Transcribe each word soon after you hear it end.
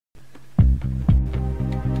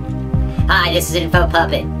Hi, this is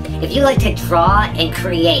InfoPuppet. If you like to draw and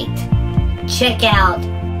create, check out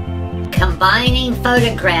combining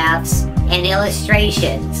photographs and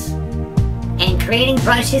illustrations and creating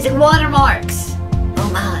brushes and watermarks. Oh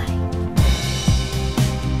my.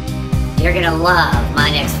 You're gonna love my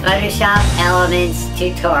next Photoshop Elements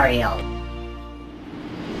tutorial.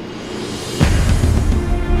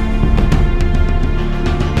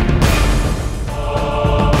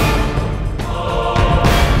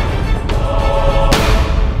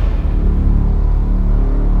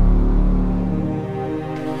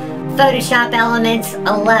 Photoshop Elements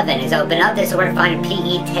 11 is open up. This is where to find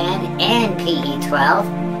PE10 and PE12.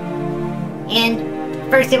 And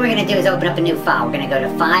first thing we're going to do is open up a new file. We're going to go to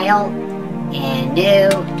File, and New,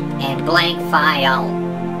 and Blank File.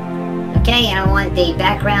 Okay, and I want the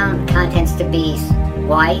background contents to be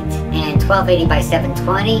white, and 1280 by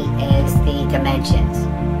 720 is the dimensions.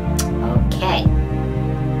 Okay.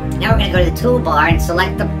 Now we're going to go to the toolbar and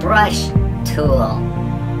select the Brush tool.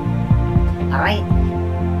 Alright.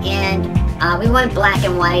 And we want black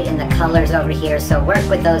and white and the colors over here, so work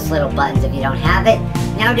with those little buttons if you don't have it.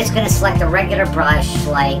 Now we're just going to select a regular brush,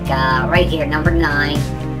 like right here, number 9,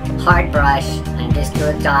 hard brush, and just do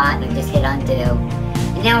a dot and just hit undo.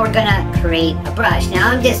 And now we're going to create a brush. Now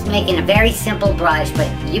I'm just making a very simple brush, but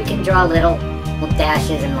you can draw little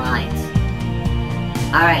dashes and lines.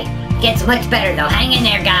 Alright, gets much better though. Hang in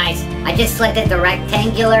there, guys. I just selected the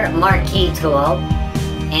rectangular marquee tool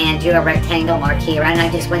and drew a rectangle marquee around. I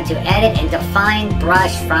just went to edit and define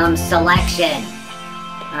brush from selection.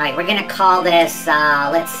 Alright, we're gonna call this,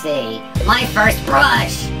 let's see, my first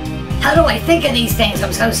brush. How do I think of these things?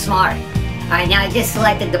 I'm so smart. Alright, now I just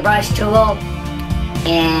selected the brush tool,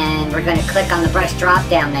 and we're gonna click on the brush drop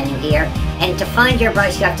down menu here. And to find your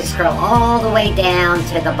brush, you have to scroll all the way down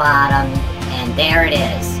to the bottom, and there it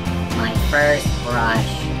is, my first brush.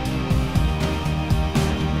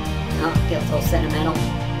 Oh, feels a little sentimental.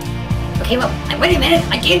 Okay, well, wait a minute,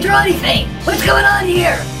 I can't draw anything! What's going on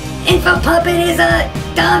here? InfoPuppet is a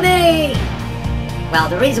dummy! Well,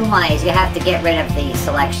 the reason why is you have to get rid of the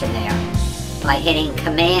selection there by hitting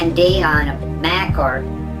Command D on a Mac or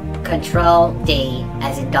Control D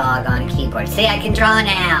as a dog on a keyboard. See, I can draw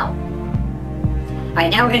now!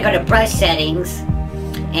 Alright, now we're going to go to Brush Settings,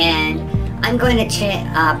 and I'm going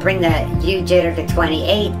to bring the Hue Jitter to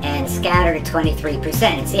 28 and Scatter to 23%.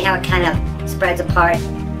 And see how it kind of spreads apart?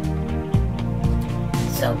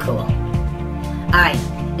 So cool. Alright,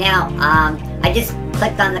 now I just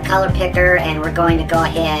clicked on the color picker, and we're going to go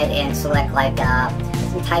ahead and select like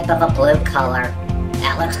some type of a blue color.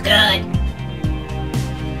 That looks good.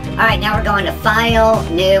 Alright, now we're going to File,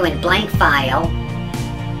 New, and Blank File.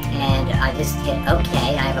 And I just hit OK.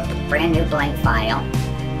 I have a brand new blank file.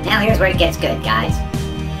 Now here's where it gets good, guys.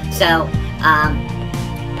 So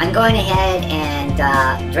I'm going ahead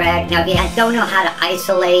and drag. Now if you don't know how to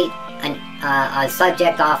isolate a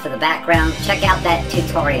subject off of the background, check out that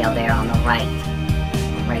tutorial there on the right.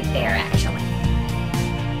 Right there, actually.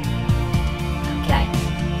 Okay.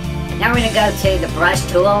 Now we're going to go to the brush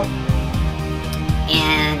tool,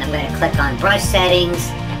 and I'm going to click on brush settings,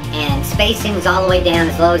 and spacing's all the way down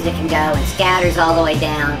as low as it can go, and scatter's all the way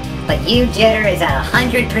down, but Hue Jitter is at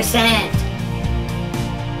 100%.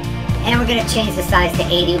 And we're going to change the size to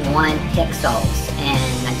 81 pixels,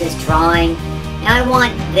 and I'm just drawing. Now I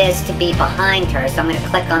want this to be behind her, so I'm going to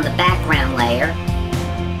click on the background layer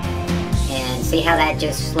and see how that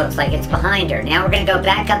just looks like it's behind her. Now we're going to go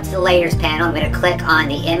back up to the layers panel. I'm going to click on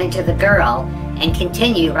the image of the girl and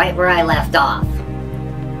continue right where I left off.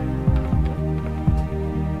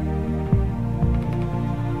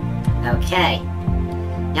 Okay.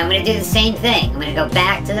 Now I'm going to do the same thing. I'm going to go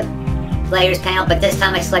back to the layers panel, but this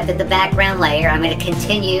time I selected the background layer. I'm going to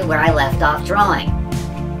continue where I left off drawing.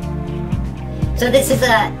 So this is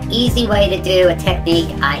an easy way to do a technique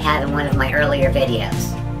I have in one of my earlier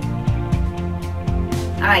videos.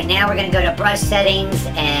 Alright, now we're going to go to brush settings,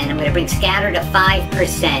 and I'm going to bring scatter to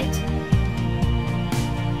 5%.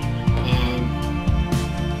 And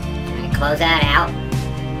I'm going to close that out.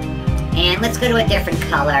 And let's go to a different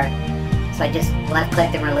color. So I just left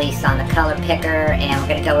click and release on the color picker, and we're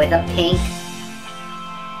going to go with a pink.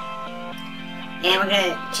 And we're going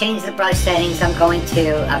to change the brush settings. I'm going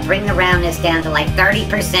to bring the roundness down to like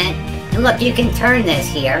 30%. And look, you can turn this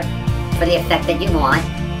here for the effect that you want.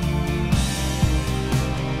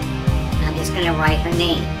 I'm just going to write her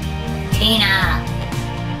name. Tina!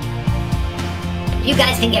 You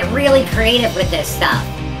guys can get really creative with this stuff.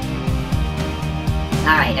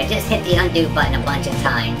 Alright, I just hit the undo button a bunch of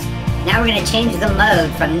times. Now we're going to change the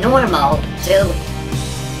mode from normal to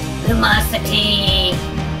luminosity.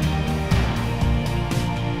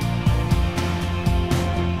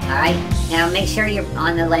 Now make sure you're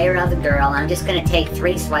on the layer of the girl. I'm just going to take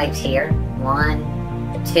 3 swipes here.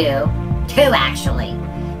 1, 2, 2 actually.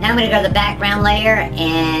 Now I'm going to go to the background layer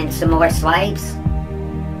and some more swipes.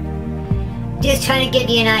 Just trying to give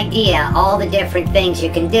you an idea all the different things you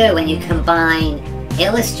can do when you combine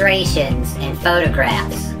illustrations and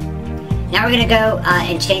photographs. Now we're going to go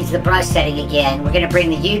and change the brush setting again. We're going to bring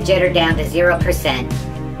the hue jitter down to 0%.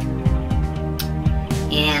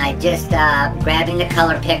 And I just grabbing the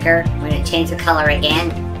color picker. We're going to change the color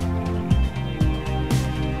again.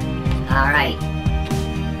 Alright.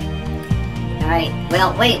 Alright,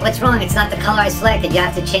 well wait, what's wrong? It's not the color I selected. You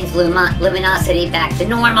have to change luminosity back to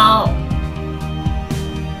normal.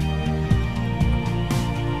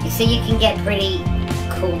 You see, you can get pretty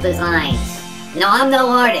cool designs. No, I'm no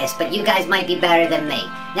artist, but you guys might be better than me.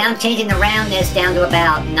 Now I'm changing the roundness down to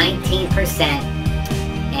about 19%.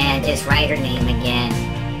 And just write her name again.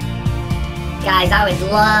 Guys, I would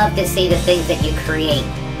love to see the things that you create.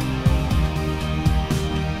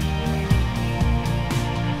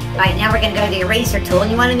 Alright, now we're going to go to the eraser tool.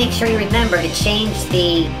 And you want to make sure you remember to change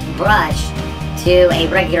the brush to a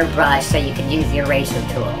regular brush so you can use the eraser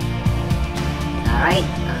tool. Alright.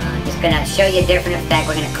 Just going to show you a different effect.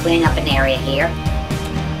 We're going to clean up an area here.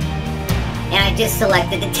 And I just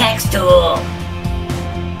selected the text tool.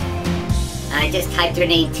 And I just typed her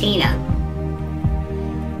name, Tina.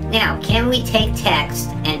 Now, can we take text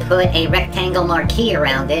and put a rectangle marquee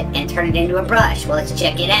around it and turn it into a brush? Well, let's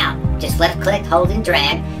check it out. Just left click, hold and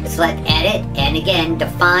drag, select edit, and again,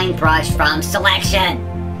 define brush from selection.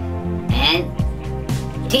 And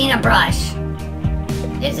Tina brush.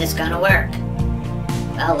 Is this going to work?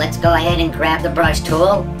 Well, let's go ahead and grab the brush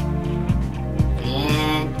tool.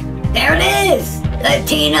 And there it is! The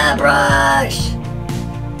Tina brush!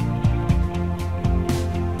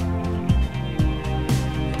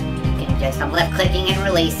 You can just, I'm left clicking and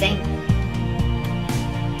releasing.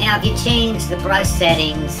 Now if you change the brush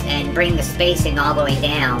settings and bring the spacing all the way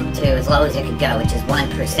down to as low as it could go, which is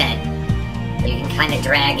 1%, you can kind of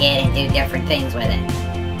drag it and do different things with it.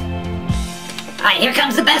 Alright, here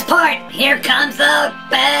comes the best part! Here comes the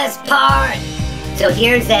best part! So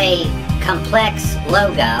here's a complex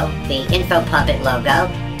logo, the InfoPuppet logo.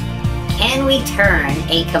 Can we turn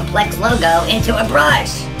a complex logo into a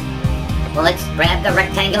brush? Well, let's grab the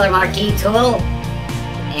rectangular marquee tool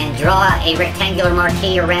and draw a rectangular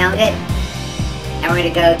marquee around it. And we're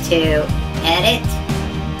going to go to Edit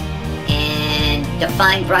and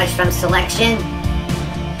Define Brush from Selection.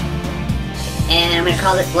 And I'm going to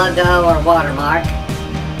call this logo or watermark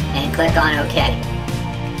and click on OK.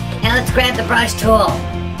 Now let's grab the brush tool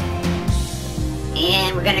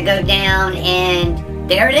and we're going to go down and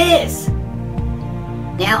there it is.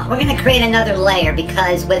 Now we're going to create another layer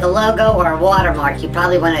because with a logo or a watermark you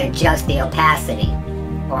probably want to adjust the opacity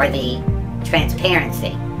or the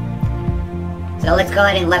transparency. So let's go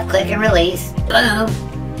ahead and left click and release. Boom.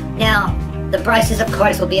 Now the brushes, of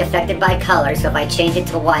course, will be affected by color, so if I change it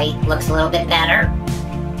to white, it looks a little bit better.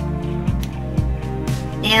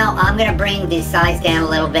 Now, I'm going to bring the size down a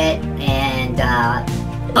little bit, and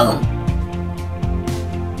boom.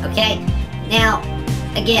 Okay, now,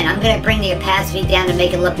 again, I'm going to bring the opacity down to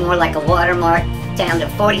make it look more like a watermark, down to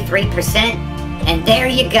 43%, and there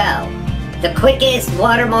you go. The quickest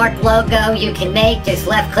watermark logo you can make, just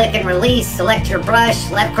left click and release, select your brush,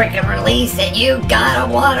 left click and release, and you got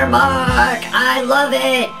a watermark! I love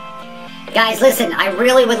it! Guys, listen, I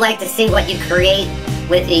really would like to see what you create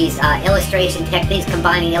with these illustration techniques,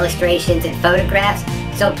 combining illustrations and photographs.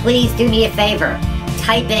 So please do me a favor,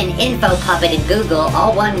 type in InfoPuppet in Google,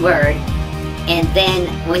 all one word, and then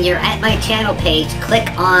when you're at my channel page, click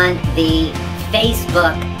on the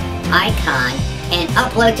Facebook icon and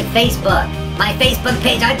upload to Facebook. My Facebook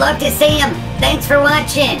page, I'd love to see them. Thanks for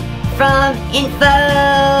watching from InfoPuppet.